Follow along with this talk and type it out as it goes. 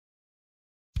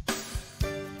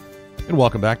And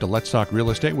welcome back to Let's Talk Real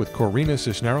Estate with Corina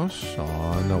Cisneros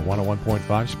on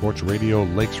 101.5 Sports Radio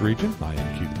Lakes Region. I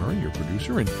am Keith Murray, your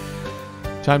producer, and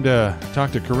time to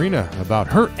talk to Corina about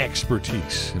her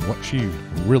expertise and what she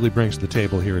really brings to the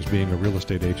table here as being a real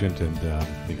estate agent and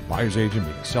being a buyer's agent,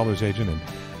 being a seller's agent. And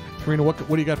Corina, what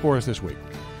do you got for us this week?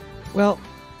 Well,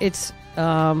 it's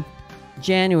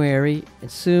January,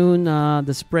 and soon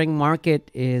the spring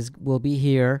market will be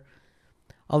here.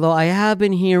 Although I have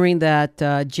been hearing that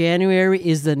January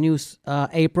is the new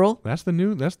April. That's the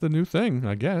new thing,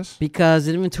 I guess. Because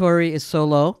the inventory is so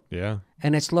low. Yeah.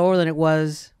 And it's lower than it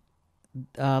was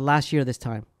last year this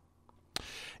time.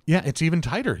 Yeah, it's even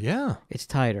tighter. Yeah. It's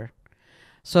tighter.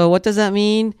 So what does that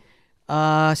mean?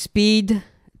 Speed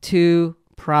to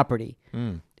property.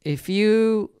 If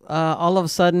you all of a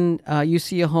sudden you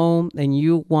see a home and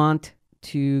you want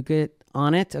to get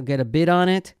on it or get a bid on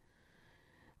it,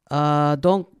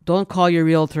 don't call your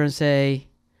realtor and say,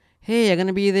 hey, I'm going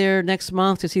to be there next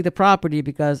month to see the property,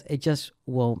 because it just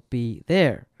won't be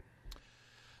there.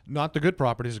 Not the good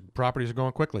properties. Properties are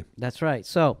going quickly. That's right.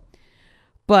 So,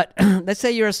 but let's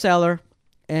say you're a seller.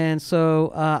 And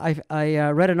so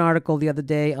I read an article the other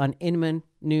day on Inman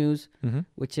News,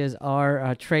 which is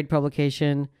our trade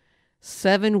publication,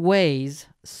 7 ways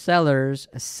sellers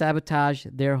sabotage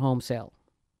their home sale.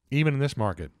 Even in this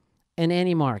market. In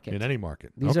any market. In any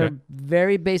market. These are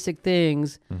very basic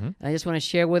things. I just want to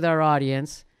share with our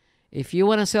audience. If you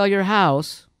want to sell your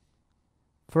house,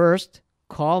 first,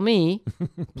 call me.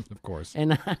 Of course.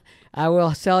 And I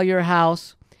will sell your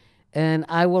house, and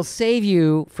I will save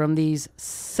you from these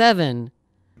 7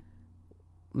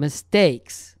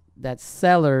 mistakes that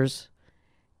sellers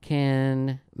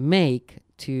can make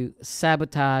to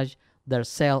sabotage their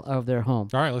sale of their home.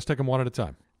 All right, let's take them one at a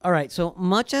time. All right, so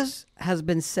much as has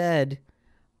been said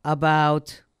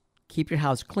about keep your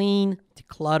house clean,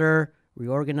 declutter,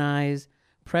 reorganize,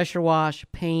 pressure wash,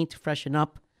 paint, freshen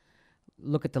up,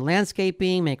 look at the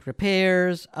landscaping, make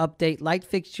repairs, update light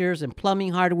fixtures and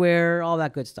plumbing hardware, all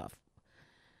that good stuff.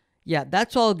 Yeah,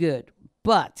 that's all good.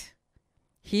 But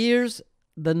here's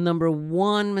the number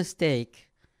 1 mistake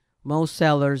most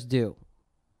sellers do.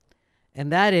 And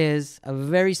that is a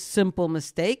very simple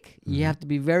mistake. You have to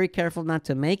be very careful not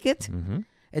to make it.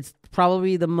 It's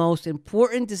probably the most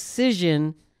important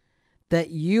decision that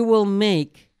you will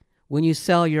make when you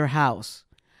sell your house.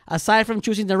 Aside from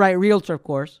choosing the right realtor, of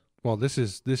course. Well, this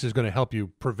is going to help you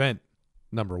prevent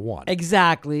number 1.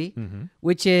 Exactly.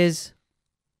 Which is,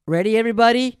 ready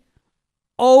everybody?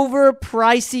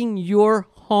 Overpricing your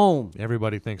home.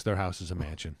 Everybody thinks their house is a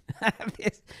mansion.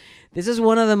 This is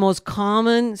one of the most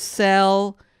common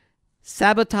sabotaging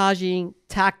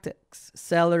tactics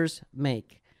sellers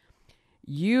make.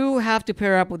 You have to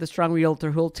pair up with a strong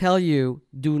realtor who'll tell you,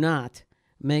 do not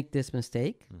make this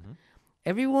mistake.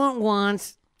 Everyone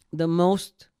wants the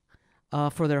most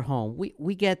for their home.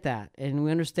 We get that, and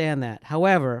we understand that.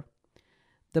 However,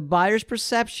 the buyer's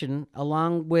perception,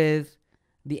 along with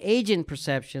the agent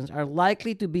perceptions, are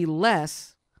likely to be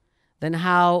less than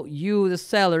how you, the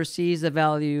seller, sees the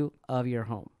value of your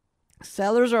home.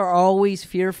 Sellers are always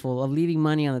fearful of leaving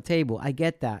money on the table. I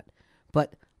get that.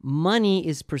 But money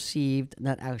is perceived,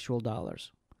 not actual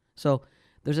dollars. So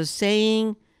there's a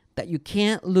saying that you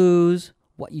can't lose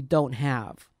what you don't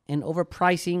have. And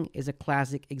overpricing is a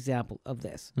classic example of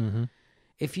this.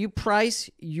 If you price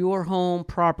your home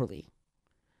properly,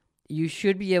 you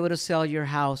should be able to sell your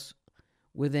house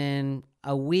within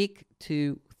a week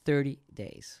to 30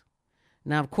 days.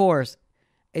 Now, of course,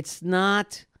 it's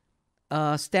not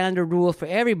a standard rule for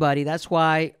everybody. That's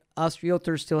why us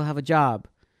realtors still have a job.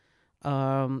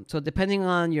 So depending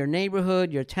on your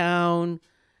neighborhood, your town,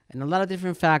 and a lot of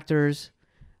different factors,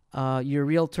 your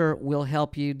realtor will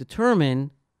help you determine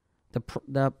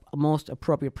the most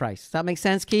appropriate price. Does that make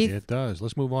sense, Keith? It does.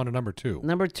 Let's move on to number 2.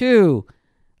 Number 2,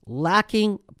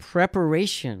 lacking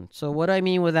preparation. So what do I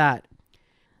mean with that?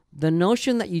 The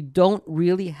notion that you don't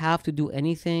really have to do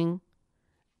anything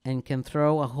and can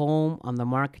throw a home on the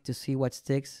market to see what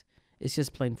sticks is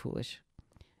just plain foolish.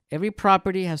 Every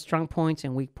property has strong points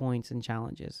and weak points and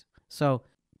challenges. So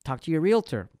talk to your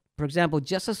realtor. For example,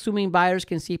 just assuming buyers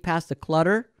can see past the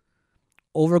clutter,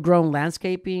 overgrown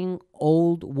landscaping,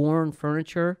 old worn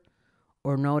furniture,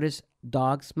 or notice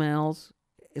dog smells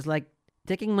is like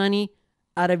taking money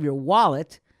out of your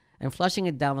wallet and flushing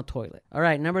it down the toilet. All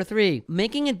right, number 3,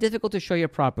 making it difficult to show your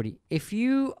property. If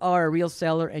you are a real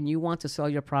seller and you want to sell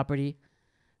your property,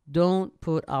 don't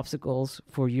put obstacles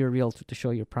for your realtor to show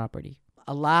your property.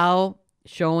 Allow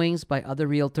showings by other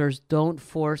realtors. Don't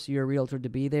force your realtor to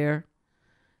be there.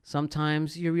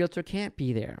 Sometimes your realtor can't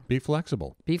be there. Be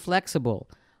flexible. Be flexible.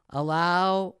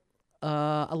 Allow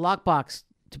a lockbox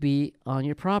to be on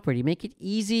your property. Make it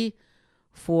easy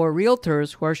for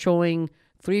realtors who are showing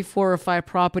 3, 4, or 5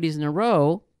 properties in a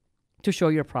row to show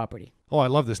your property. Oh, I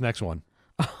love this next one.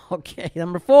 Okay,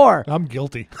 number 4. I'm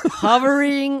guilty.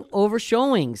 Hovering over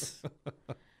showings.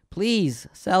 Please,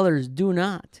 sellers, do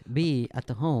not be at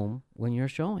the home when you're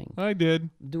showing. I did.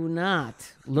 Do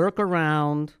not lurk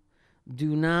around.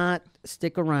 Do not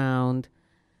stick around.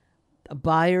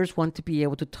 Buyers want to be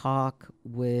able to talk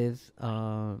with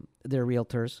their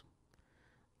realtors.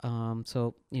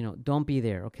 So, don't be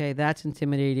there, okay? That's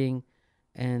intimidating,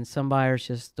 and some buyers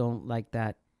just don't like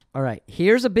that. All right,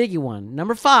 here's a biggie one.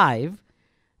 Number 5,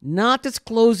 not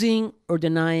disclosing or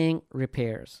denying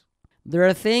repairs. There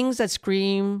are things that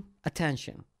scream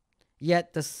attention,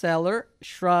 yet the seller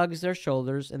shrugs their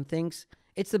shoulders and thinks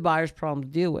it's the buyer's problem to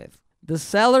deal with. The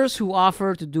sellers who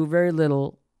offer to do very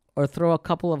little or throw a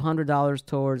couple of $100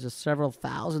 towards a several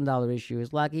 $1,000 issue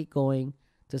is likely going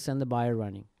to send the buyer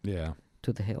running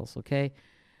to the hills, okay?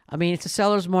 I mean, it's a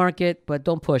seller's market, but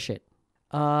don't push it.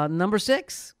 Number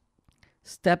 6,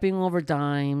 stepping over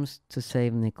dimes to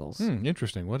save nickels.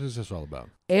 Interesting. What is this all about?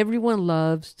 Everyone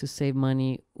loves to save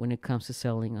money when it comes to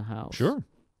selling a house. Sure.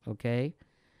 Okay?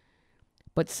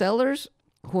 But sellers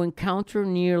who encounter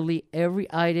nearly every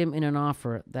item in an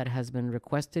offer that has been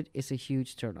requested is a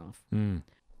huge turnoff.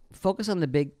 Focus on the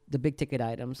big ticket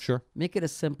items. Sure. Make it a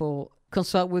simple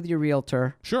consult with your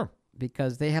realtor. Sure.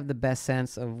 Because they have the best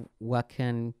sense of what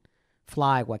can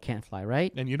fly, what can't fly,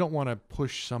 right? And you don't want to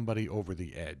push somebody over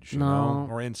the edge, you No. know,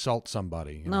 or insult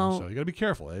somebody. You No. know? So you got to be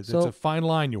careful. It's So a fine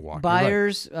line you walk. You're right.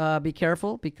 Buyers, be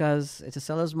careful because it's a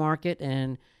seller's market,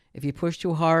 and if you push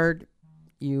too hard,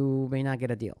 you may not get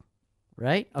a deal,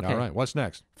 right? Okay. All right. What's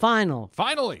next?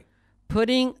 Finally,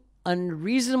 putting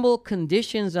unreasonable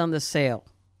conditions on the sale.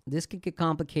 This can get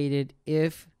complicated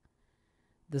if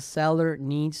the seller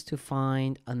needs to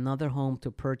find another home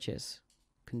to purchase,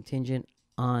 contingent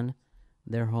on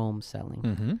their home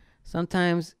selling.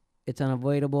 Sometimes it's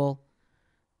unavoidable,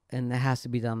 and it has to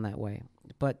be done that way.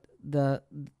 But the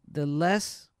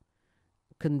less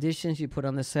conditions you put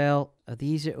on the sale, the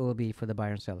easier it will be for the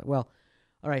buyer and seller. Well,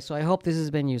 all right, so I hope this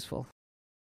has been useful.